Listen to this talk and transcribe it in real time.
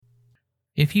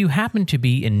If you happen to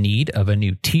be in need of a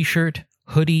new t-shirt,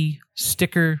 hoodie,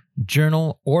 sticker,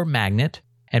 journal, or magnet,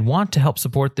 and want to help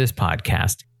support this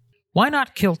podcast, why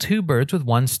not kill two birds with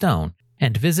one stone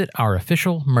and visit our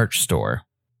official merch store?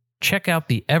 Check out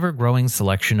the ever-growing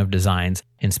selection of designs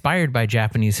inspired by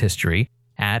Japanese history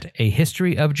at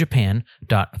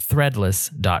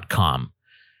ahistoryofjapan.threadless.com.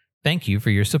 Thank you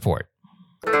for your support.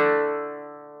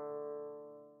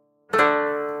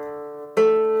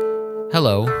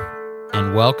 Hello,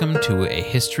 and welcome to A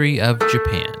History of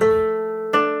Japan.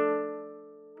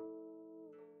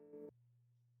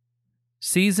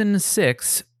 Season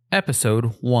 6,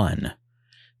 Episode 1,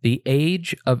 The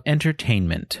Age of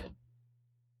Entertainment.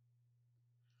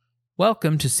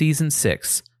 Welcome to Season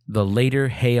 6, the later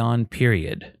Heian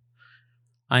period.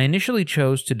 I initially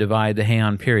chose to divide the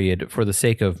Heian period for the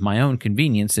sake of my own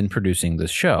convenience in producing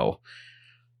this show.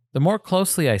 The more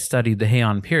closely I studied the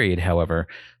Heian period, however,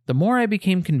 the more I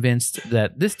became convinced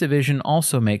that this division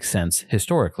also makes sense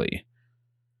historically.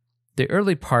 The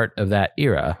early part of that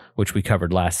era, which we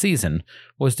covered last season,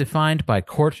 was defined by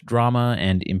court drama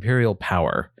and imperial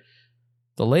power.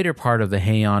 The later part of the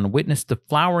Heian witnessed the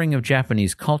flowering of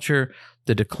Japanese culture,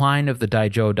 the decline of the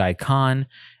Daijo Daikon,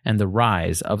 and the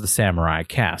rise of the samurai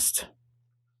caste.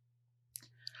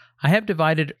 I have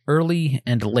divided early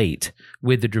and late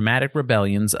with the dramatic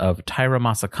rebellions of Taira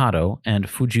Masakado and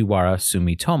Fujiwara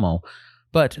Sumitomo,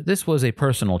 but this was a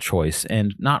personal choice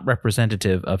and not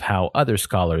representative of how other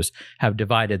scholars have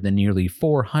divided the nearly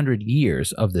 400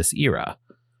 years of this era.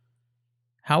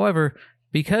 However,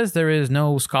 because there is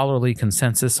no scholarly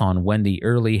consensus on when the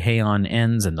early Heian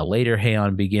ends and the later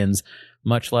Heian begins,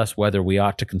 much less whether we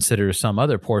ought to consider some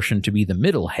other portion to be the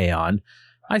middle Heian,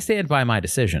 I stand by my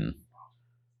decision.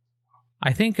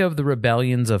 I think of the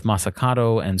rebellions of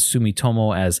Masakado and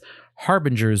Sumitomo as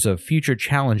harbingers of future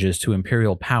challenges to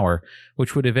imperial power,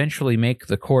 which would eventually make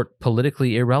the court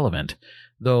politically irrelevant,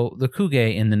 though the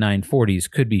Kuge in the 940s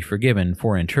could be forgiven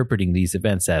for interpreting these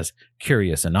events as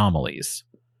curious anomalies.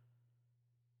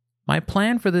 My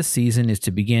plan for this season is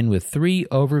to begin with 3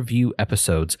 overview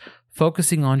episodes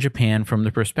focusing on Japan from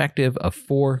the perspective of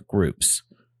 4 groups: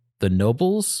 the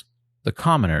nobles, the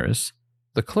commoners,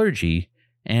 the clergy,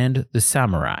 and the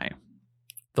samurai,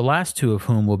 the last 2 of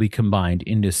whom will be combined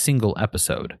into a single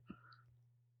episode.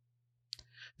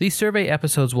 These survey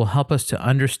episodes will help us to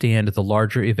understand the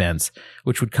larger events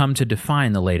which would come to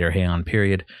define the later Heian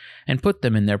period and put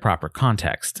them in their proper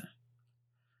context.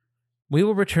 We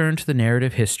will return to the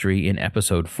narrative history in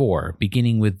Episode 4,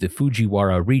 beginning with the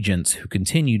Fujiwara regents who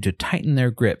continued to tighten their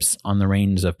grips on the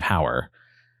reins of power.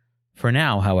 For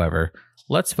now, however,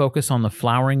 let's focus on the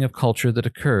flowering of culture that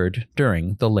occurred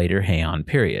during the later Heian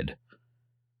period.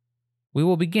 We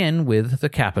will begin with the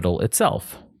capital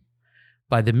itself.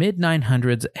 By the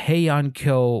mid-900s,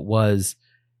 Heian-kyo was,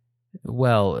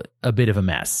 well, a bit of a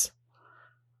mess.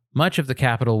 Much of the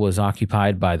capital was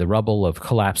occupied by the rubble of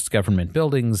collapsed government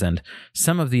buildings, and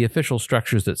some of the official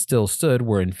structures that still stood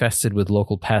were infested with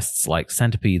local pests like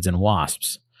centipedes and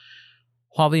wasps.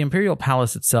 While the imperial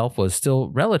palace itself was still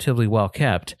relatively well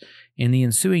kept, in the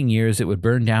ensuing years it would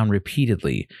burn down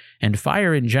repeatedly, and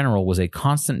fire in general was a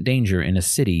constant danger in a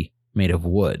city made of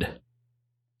wood.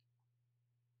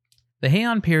 The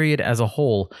Heian period as a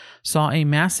whole saw a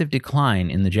massive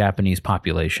decline in the Japanese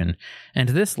population, and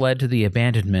this led to the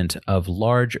abandonment of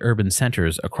large urban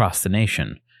centers across the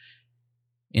nation.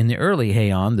 In the early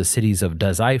Heian, the cities of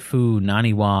Dazaifu,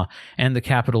 Naniwa, and the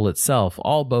capital itself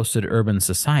all boasted urban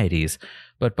societies,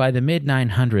 but by the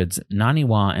mid-900s,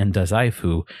 Naniwa and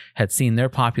Dazaifu had seen their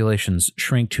populations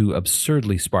shrink to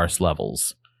absurdly sparse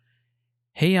levels.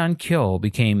 Heian-kyo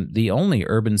became the only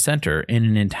urban center in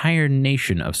an entire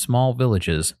nation of small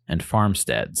villages and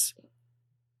farmsteads.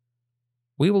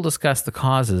 We will discuss the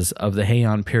causes of the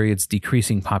Heian period's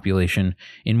decreasing population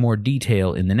in more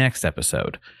detail in the next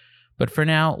episode, but for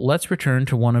now, let's return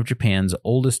to one of Japan's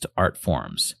oldest art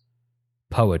forms: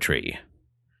 poetry.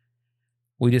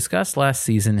 We discussed last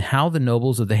season how the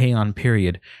nobles of the Heian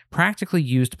period practically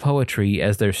used poetry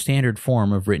as their standard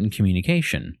form of written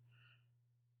communication.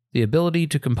 The ability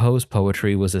to compose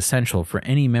poetry was essential for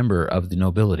any member of the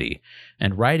nobility,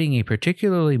 and writing a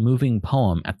particularly moving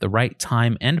poem at the right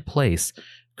time and place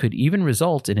could even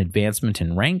result in advancement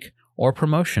in rank or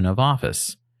promotion of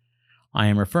office. I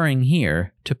am referring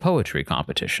here to poetry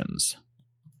competitions.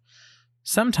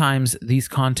 Sometimes these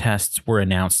contests were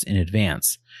announced in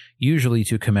advance, usually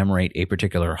to commemorate a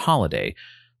particular holiday,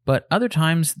 but other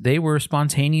times they were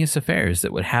spontaneous affairs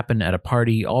that would happen at a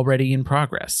party already in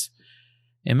progress.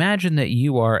 Imagine that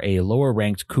you are a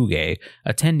lower-ranked kuge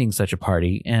attending such a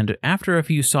party, and after a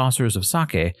few saucers of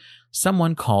sake,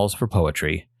 someone calls for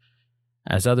poetry.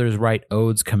 As others write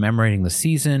odes commemorating the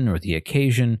season or the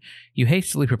occasion, you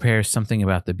hastily prepare something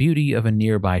about the beauty of a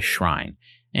nearby shrine,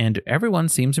 and everyone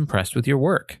seems impressed with your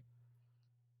work.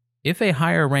 If a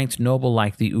higher-ranked noble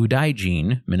like the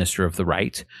Udaijin, Minister of the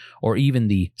Right, or even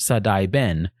the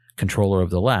Sadai-ben, Controller of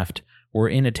the Left, were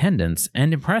in attendance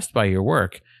and impressed by your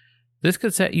work, this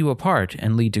could set you apart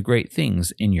and lead to great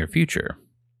things in your future.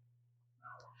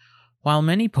 While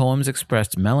many poems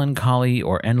expressed melancholy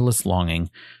or endless longing,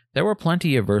 there were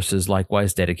plenty of verses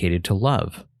likewise dedicated to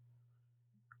love.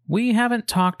 We haven't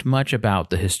talked much about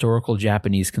the historical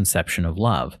Japanese conception of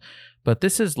love, but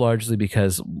this is largely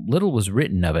because little was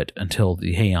written of it until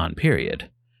the Heian period.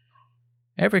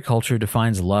 Every culture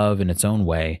defines love in its own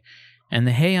way, and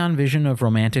the Heian vision of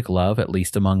romantic love, at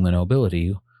least among the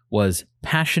nobility, was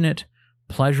passionate,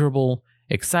 pleasurable,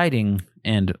 exciting,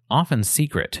 and often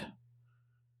secret.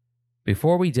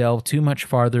 Before we delve too much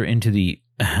farther into the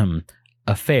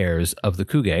affairs of the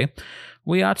Kuge,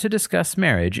 we ought to discuss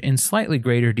marriage in slightly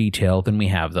greater detail than we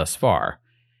have thus far.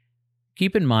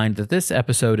 Keep in mind that this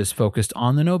episode is focused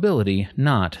on the nobility,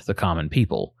 not the common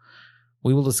people.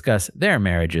 We will discuss their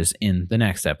marriages in the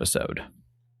next episode.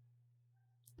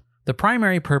 The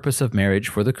primary purpose of marriage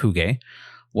for the Kuge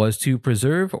was to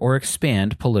preserve or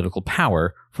expand political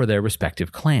power for their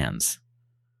respective clans.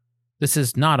 This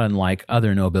is not unlike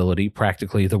other nobility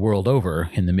practically the world over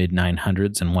in the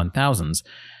mid-900s and 1000s,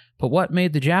 but what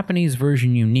made the Japanese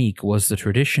version unique was the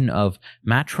tradition of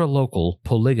matrilocal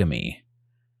polygamy.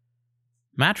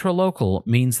 Matrilocal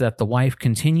means that the wife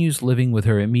continues living with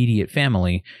her immediate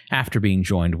family after being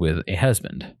joined with a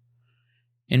husband.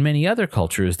 In many other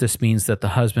cultures, this means that the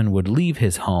husband would leave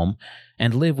his home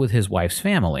and live with his wife's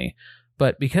family,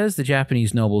 but because the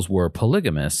Japanese nobles were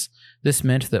polygamous, this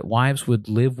meant that wives would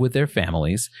live with their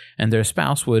families and their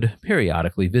spouse would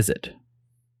periodically visit.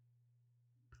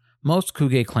 Most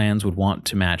Kuge clans would want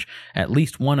to match at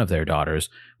least one of their daughters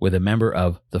with a member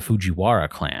of the Fujiwara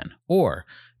clan, or,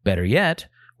 better yet,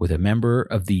 with a member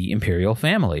of the imperial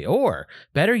family, or,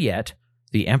 better yet,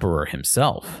 the emperor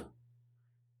himself.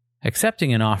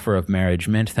 Accepting an offer of marriage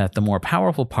meant that the more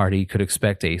powerful party could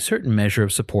expect a certain measure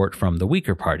of support from the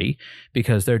weaker party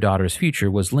because their daughter's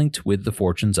future was linked with the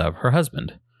fortunes of her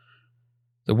husband.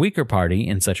 The weaker party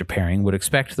in such a pairing would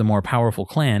expect the more powerful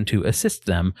clan to assist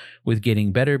them with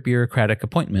getting better bureaucratic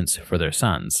appointments for their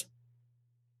sons.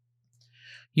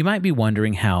 You might be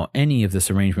wondering how any of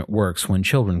this arrangement works when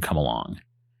children come along.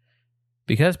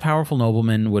 Because powerful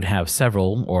noblemen would have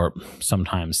several, or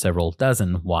sometimes several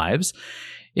dozen, wives,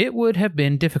 it would have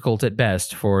been difficult at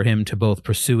best for him to both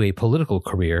pursue a political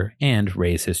career and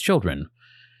raise his children.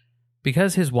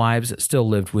 Because his wives still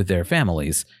lived with their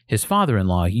families, his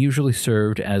father-in-law usually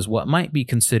served as what might be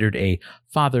considered a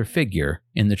father figure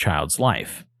in the child's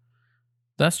life.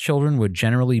 Thus, children would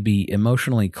generally be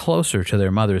emotionally closer to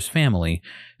their mother's family,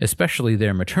 especially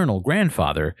their maternal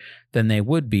grandfather, than they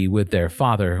would be with their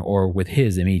father or with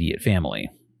his immediate family.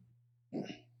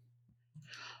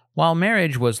 While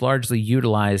marriage was largely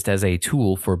utilized as a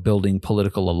tool for building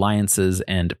political alliances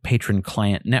and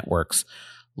patron-client networks,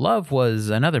 love was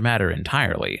another matter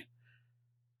entirely.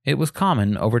 It was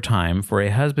common over time for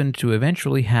a husband to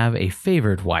eventually have a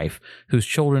favored wife whose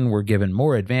children were given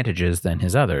more advantages than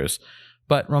his others,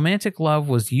 but romantic love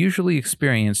was usually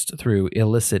experienced through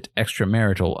illicit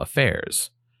extramarital affairs.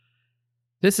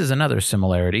 This is another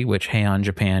similarity which Heian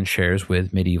Japan shares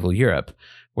with medieval Europe,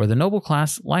 where the noble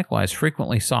class likewise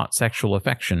frequently sought sexual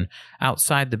affection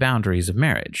outside the boundaries of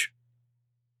marriage.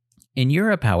 In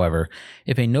Europe, however,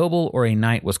 if a noble or a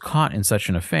knight was caught in such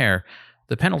an affair,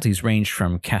 the penalties ranged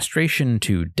from castration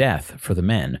to death for the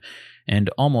men, and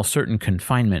almost certain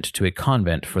confinement to a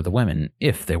convent for the women,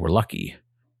 if they were lucky.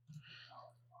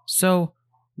 So,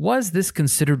 was this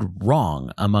considered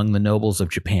wrong among the nobles of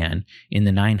Japan in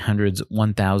the 900s,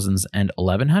 1000s, and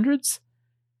 1100s?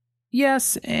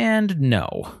 Yes and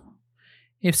no.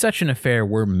 If such an affair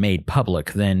were made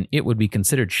public, then it would be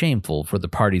considered shameful for the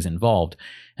parties involved,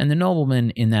 and the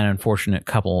nobleman in that unfortunate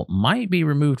couple might be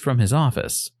removed from his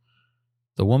office.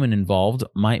 The woman involved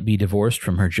might be divorced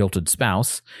from her jilted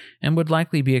spouse, and would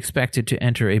likely be expected to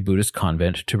enter a Buddhist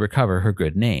convent to recover her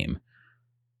good name.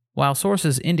 While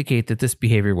sources indicate that this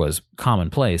behavior was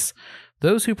commonplace,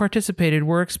 those who participated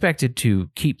were expected to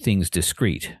keep things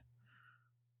discreet.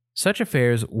 Such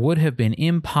affairs would have been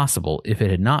impossible if it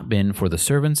had not been for the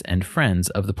servants and friends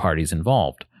of the parties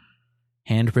involved.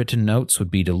 Handwritten notes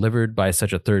would be delivered by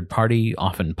such a third party,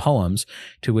 often poems,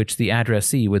 to which the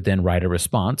addressee would then write a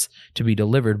response to be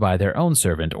delivered by their own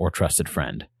servant or trusted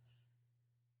friend.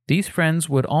 These friends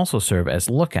would also serve as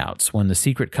lookouts when the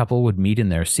secret couple would meet in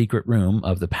their secret room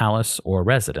of the palace or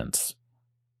residence.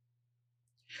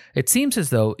 It seems as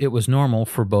though it was normal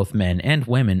for both men and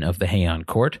women of the Heian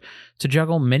court to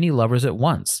juggle many lovers at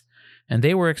once, and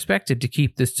they were expected to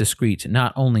keep this discreet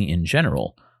not only in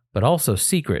general, but also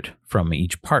secret from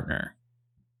each partner.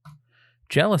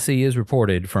 Jealousy is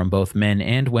reported from both men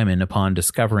and women upon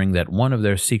discovering that one of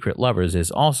their secret lovers is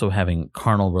also having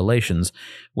carnal relations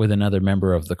with another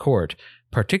member of the court,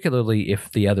 particularly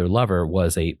if the other lover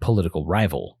was a political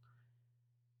rival.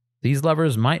 These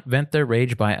lovers might vent their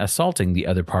rage by assaulting the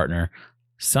other partner,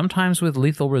 sometimes with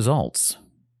lethal results.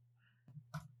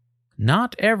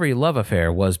 Not every love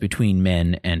affair was between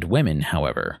men and women,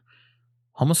 however.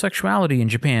 Homosexuality in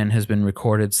Japan has been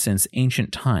recorded since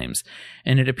ancient times,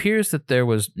 and it appears that there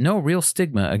was no real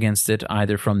stigma against it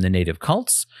either from the native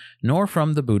cults nor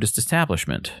from the Buddhist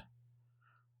establishment.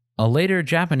 A later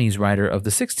Japanese writer of the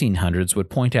 1600s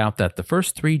would point out that the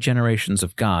first 3 generations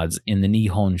of gods in the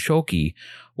Nihon Shoki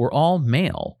were all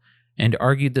male, and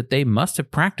argued that they must have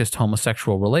practiced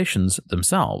homosexual relations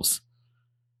themselves.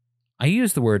 I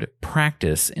use the word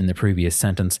practice in the previous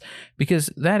sentence because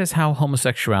that is how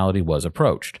homosexuality was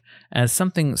approached, as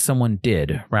something someone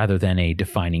did rather than a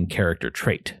defining character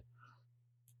trait.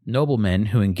 Noblemen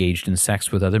who engaged in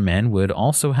sex with other men would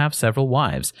also have several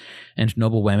wives, and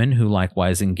noble women who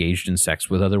likewise engaged in sex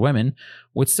with other women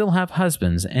would still have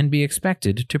husbands and be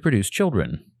expected to produce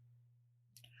children.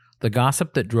 The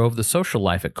gossip that drove the social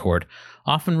life at court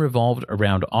often revolved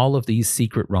around all of these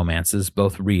secret romances,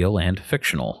 both real and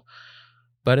fictional.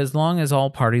 But as long as all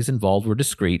parties involved were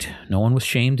discreet, no one was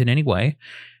shamed in any way,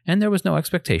 and there was no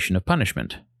expectation of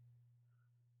punishment.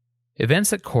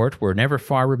 Events at court were never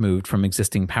far removed from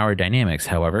existing power dynamics,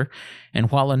 however,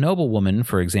 and while a noblewoman,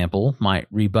 for example, might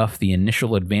rebuff the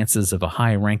initial advances of a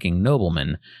high-ranking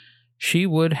nobleman, she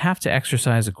would have to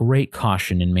exercise great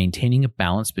caution in maintaining a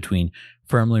balance between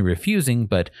firmly refusing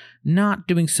but not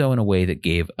doing so in a way that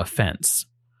gave offense.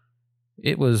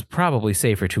 It was probably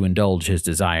safer to indulge his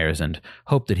desires and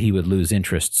hope that he would lose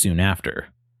interest soon after.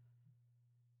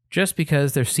 Just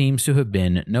because there seems to have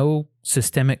been no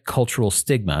systemic cultural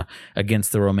stigma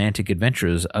against the romantic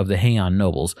adventures of the Heian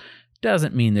nobles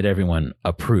doesn't mean that everyone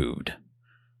approved.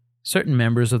 Certain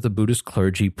members of the Buddhist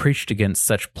clergy preached against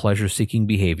such pleasure-seeking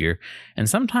behavior, and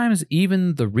sometimes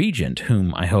even the regent,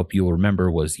 whom I hope you'll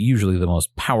remember was usually the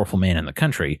most powerful man in the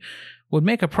country, would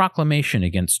make a proclamation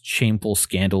against shameful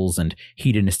scandals and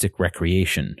hedonistic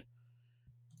recreation.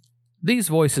 These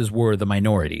voices were the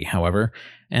minority, however,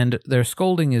 and their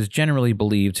scolding is generally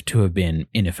believed to have been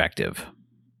ineffective.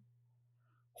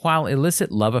 While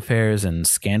illicit love affairs and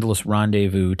scandalous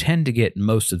rendezvous tend to get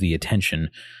most of the attention,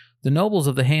 the nobles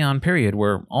of the Heian period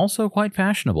were also quite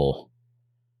fashionable.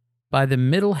 By the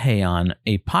Middle Heian,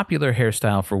 a popular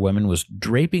hairstyle for women was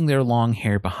draping their long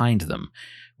hair behind them,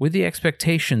 with the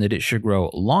expectation that it should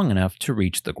grow long enough to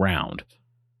reach the ground.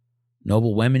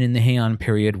 Noble women in the Heian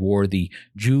period wore the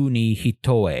Ju ni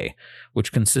Hitoe,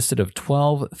 which consisted of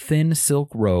 12 thin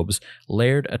silk robes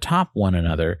layered atop one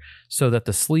another so that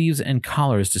the sleeves and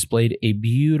collars displayed a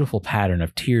beautiful pattern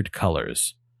of tiered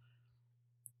colors.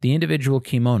 The individual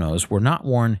kimonos were not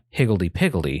worn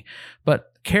higgledy-piggledy,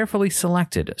 but carefully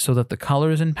selected so that the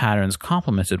colors and patterns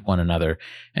complemented one another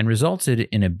and resulted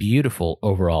in a beautiful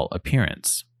overall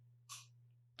appearance.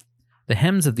 The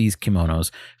hems of these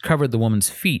kimonos covered the woman's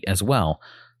feet as well,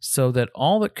 so that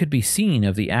all that could be seen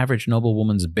of the average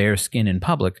noblewoman's bare skin in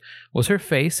public was her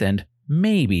face and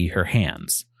maybe her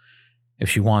hands. If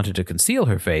she wanted to conceal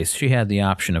her face, she had the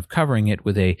option of covering it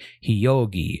with a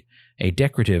hyogi, a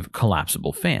decorative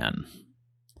collapsible fan.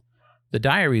 The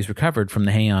diaries recovered from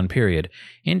the Heian period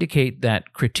indicate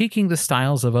that critiquing the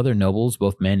styles of other nobles,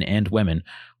 both men and women,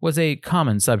 was a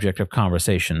common subject of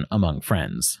conversation among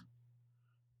friends.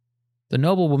 The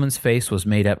noblewoman's face was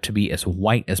made up to be as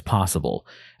white as possible,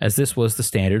 as this was the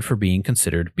standard for being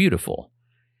considered beautiful.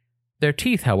 Their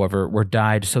teeth, however, were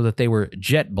dyed so that they were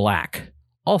jet black,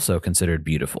 also considered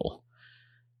beautiful.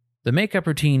 The makeup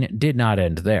routine did not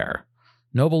end there.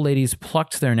 Noble ladies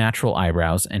plucked their natural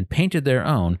eyebrows and painted their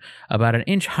own about an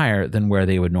inch higher than where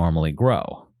they would normally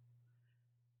grow.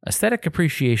 Aesthetic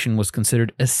appreciation was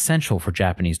considered essential for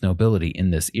Japanese nobility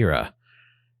in this era.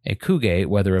 A kuge,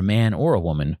 whether a man or a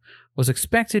woman, was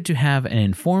expected to have an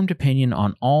informed opinion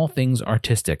on all things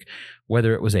artistic,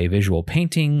 whether it was a visual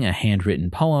painting, a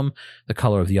handwritten poem, the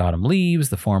color of the autumn leaves,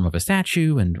 the form of a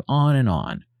statue, and on and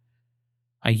on.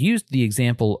 I used the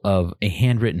example of a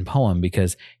handwritten poem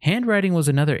because handwriting was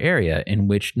another area in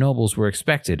which nobles were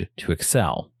expected to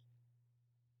excel.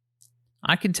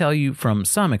 I can tell you from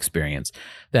some experience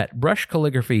that brush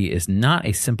calligraphy is not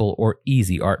a simple or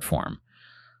easy art form.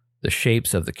 The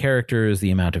shapes of the characters,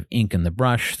 the amount of ink in the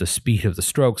brush, the speed of the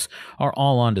strokes are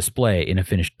all on display in a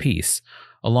finished piece,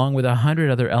 along with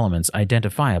 100 other elements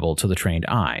identifiable to the trained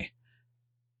eye.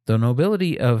 The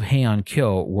nobility of Heian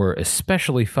Kyo were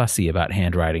especially fussy about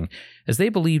handwriting, as they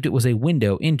believed it was a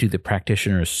window into the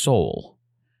practitioner's soul.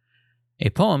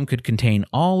 A poem could contain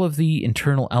all of the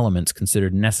internal elements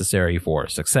considered necessary for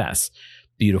success: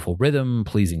 beautiful rhythm,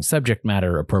 pleasing subject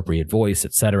matter, appropriate voice,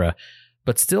 etc.,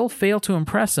 but still fail to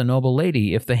impress a noble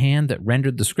lady if the hand that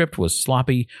rendered the script was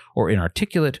sloppy or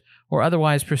inarticulate or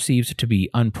otherwise perceived to be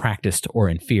unpracticed or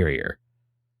inferior.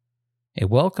 A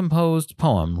well-composed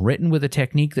poem written with a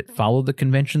technique that followed the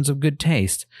conventions of good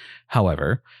taste,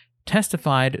 however,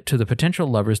 testified to the potential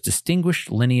lover's distinguished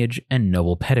lineage and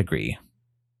noble pedigree.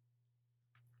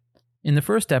 In the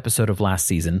first episode of last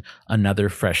season, Another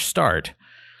Fresh Start,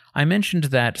 I mentioned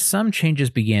that some changes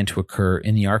began to occur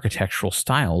in the architectural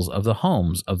styles of the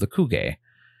homes of the Kuge.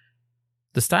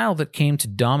 The style that came to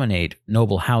dominate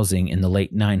noble housing in the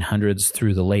late 900s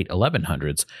through the late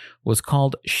 1100s was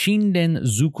called Shinden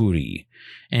Zukuri,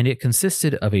 and it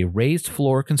consisted of a raised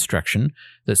floor construction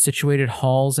that situated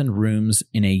halls and rooms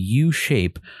in a U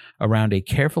shape around a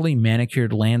carefully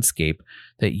manicured landscape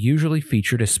that usually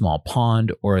featured a small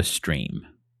pond or a stream.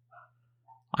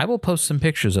 I will post some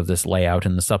pictures of this layout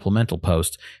in the supplemental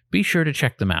post. Be sure to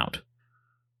check them out.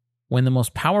 When the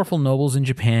most powerful nobles in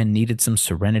Japan needed some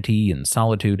serenity and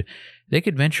solitude, they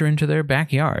could venture into their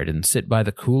backyard and sit by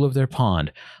the cool of their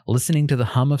pond, listening to the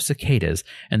hum of cicadas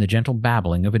and the gentle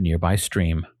babbling of a nearby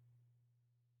stream.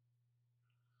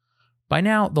 By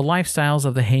now, the lifestyles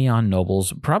of the Heian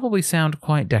nobles probably sound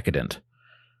quite decadent.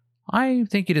 I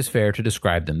think it is fair to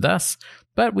describe them thus,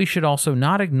 but we should also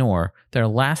not ignore their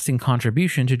lasting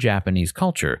contribution to Japanese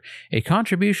culture, a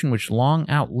contribution which long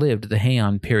outlived the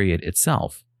Heian period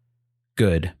itself: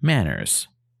 good manners.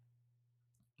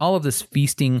 All of this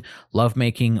feasting,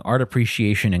 lovemaking, art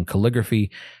appreciation, and calligraphy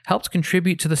helped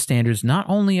contribute to the standards not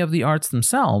only of the arts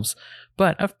themselves,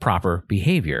 but of proper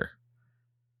behavior.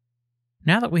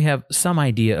 Now that we have some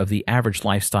idea of the average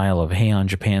lifestyle of Heian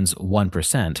Japan's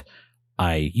 1%,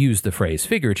 I use the phrase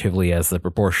figuratively as the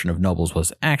proportion of nobles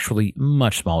was actually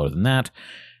much smaller than that,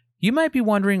 you might be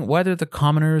wondering whether the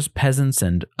commoners, peasants,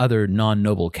 and other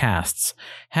non-noble castes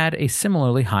had a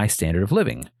similarly high standard of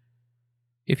living.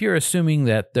 If you're assuming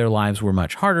that their lives were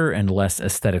much harder and less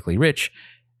aesthetically rich,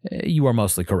 you are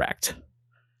mostly correct.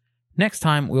 Next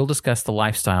time, we'll discuss the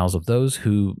lifestyles of those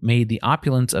who made the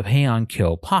opulence of Heian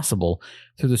Kyo possible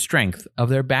through the strength of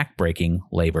their back-breaking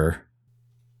labor.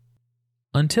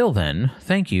 Until then,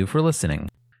 thank you for listening.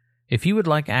 If you would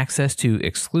like access to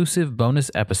exclusive bonus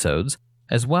episodes,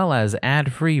 as well as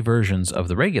ad-free versions of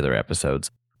the regular episodes,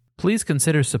 please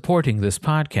consider supporting this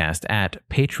podcast at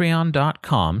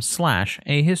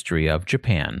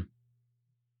patreon.com/ahistoryofjapan.